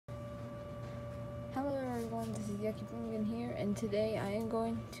Hello everyone, this is Yucky Bungan here, and today I am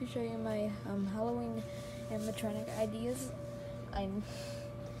going to show you my Halloween animatronic ideas. I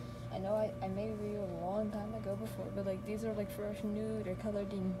know I made a video a long time ago before, but like these are like fresh new, they're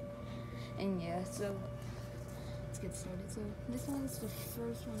colored in, and yeah, so let's get started. So this one's the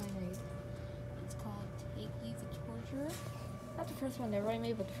first one I made. It's called Take You the Torturer. Not the first one ever I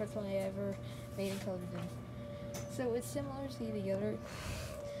made, but the first one I ever made and colored in. So it's similar to the other.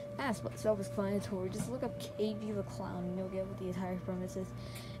 Self-explanatory. Just look up KG the Clown and you'll get what the entire premise is.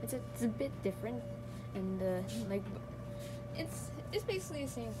 It's a bit different, and like it's basically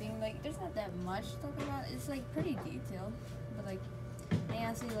the same thing. Like there's not that much to talk about. It's like pretty detailed, but like I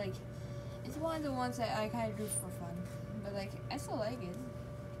honestly like it's one of the ones that I kind of do for fun. But like I still like it.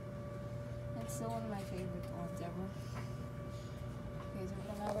 It's still one of my favorite ones ever. Okay, so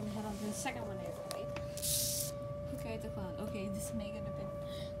we're now gonna head on to the second one I ever made. Okay, the Clown. Okay, this may get a bit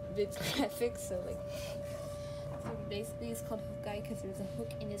graphic, so basically it's called Hook Eye because there's a hook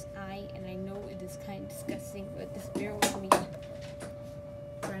in his eye, and I know it is kind of disgusting, but just bear with me.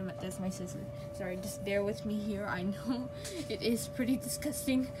 Sorry, that's my sister. Sorry, just bear with me here. I know it is pretty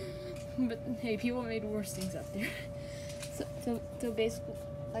disgusting, but hey, people made worse things out there. So basically,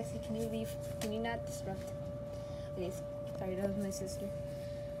 Lexi, can you leave? Can you not disrupt? Okay, sorry, that was my sister.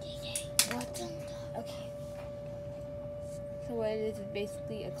 What? Okay. So what it is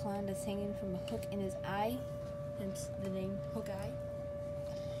basically a clown that's hanging from a hook in his eye, hence the name Hook Eye.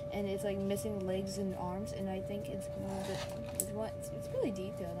 And it's like missing legs and arms, and I think it's really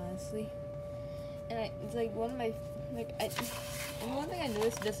detailed, honestly. And it's like one of my and one thing I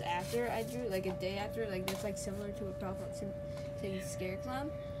noticed just after I drew, like a day after, like it's like similar to a to Scare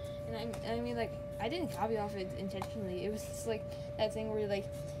Clown. And I mean like I didn't copy off it intentionally. It was just like that thing where like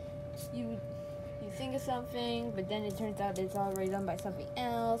you think of something, but then it turns out it's already done by something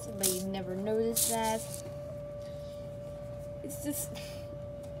else, but you never noticed that. It's just,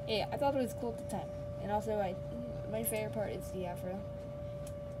 yeah, I thought it was cool at the time. And also, my favorite part is the afro.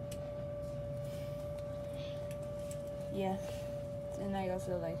 Yeah, and I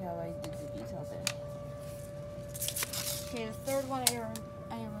also like how I did the details there. Okay, the third one I ever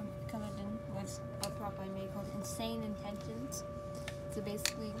colored in was a prop I made called Insane Intentions. So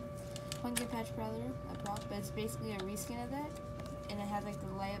basically, Pumpkin Patch Prowler, a prop, but it's basically a reskin of that, and it has like the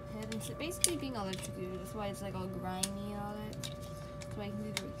light up head, and it's basically being electrocuted. That's why it's like all grimy and all that. That's why you can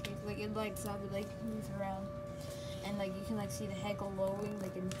do the retreat. Like it lights up, it like moves around, and like you can like see the head glowing,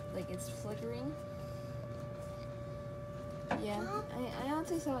 like it's flickering. Yeah, I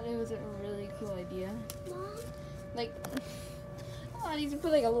honestly thought it was a really cool idea. Like, oh, you can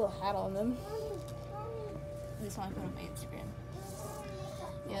put like a little hat on them. This one I put on my Instagram.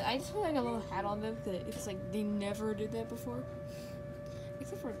 Yeah, I just put like a little hat on them because it's like they never did that before,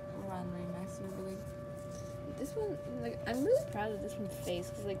 except for Ron Raymaster. But like this one, like I'm really proud of this one's face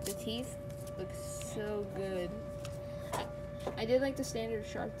because like the teeth look so good. I did like the standard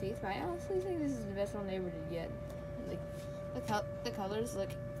sharp teeth, but I honestly think this is the best one they ever did yet. Like the colors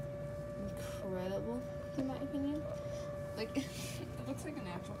look incredible in my opinion. Like it looks like a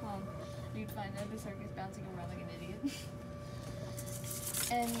natural clown. You'd find that the circus bouncing around like an idiot.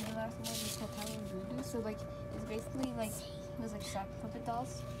 And the last one is called Halloween Voodoo. So like it's basically like it was like sock puppet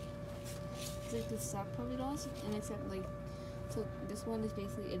dolls. It's like the sock puppet dolls, and except like so this one is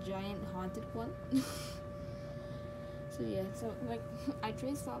basically a giant haunted one. So yeah, so like I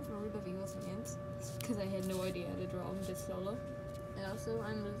traced off from Root of Eagle's hands because I had no idea how to draw them just solo. And also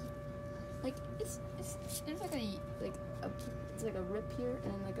I'm like it's there's like it's like a rip here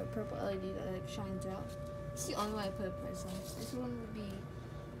and like a purple LED that like shines out. It's the only way I put a price on. This one would be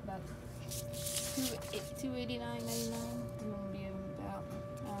about $289.99. This one would be about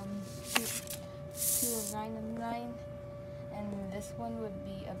 $209.99, and this one would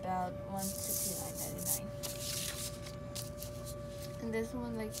be about $169.99. And this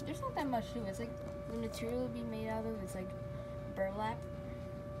one, like, there's not that much to it. It's like the material would be made out of. It's like burlap.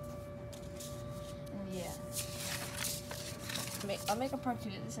 And yeah. I'll make a part 2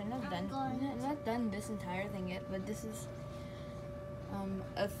 of this. I'm not done this entire thing yet, but this is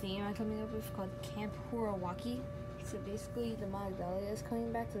a theme I'm coming up with called Camp Hurawaki. So basically the Monagallia is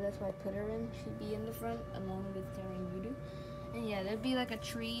coming back, so that's why I put her in. She'd be in the front along with Daring Voodoo. And yeah, there'd be like a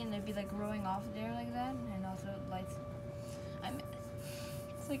tree and there'd be like growing off there like that, and also lights.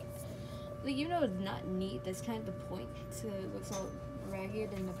 It's like even though it's not neat, that's kind of the point. So it looks all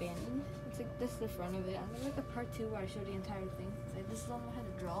ragged and abandoned. It's like this is the front of it. I'm gonna make a part 2 where I show the entire thing. Like this is all I know how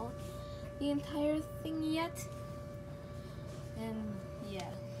to draw the entire thing yet. And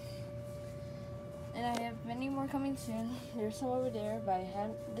yeah. And I have many more coming soon. There's some over there, but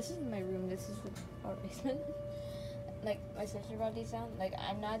this is my room. This is our basement. Like, my sister brought these down. Like,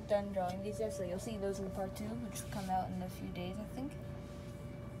 I'm not done drawing these yet, so you'll see those in part 2, which will come out in a few days, I think.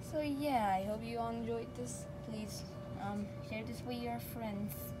 So yeah, I hope you all enjoyed this. Please share this with your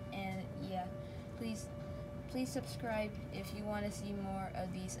friends, and yeah, please subscribe if you want to see more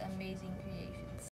of these amazing creations.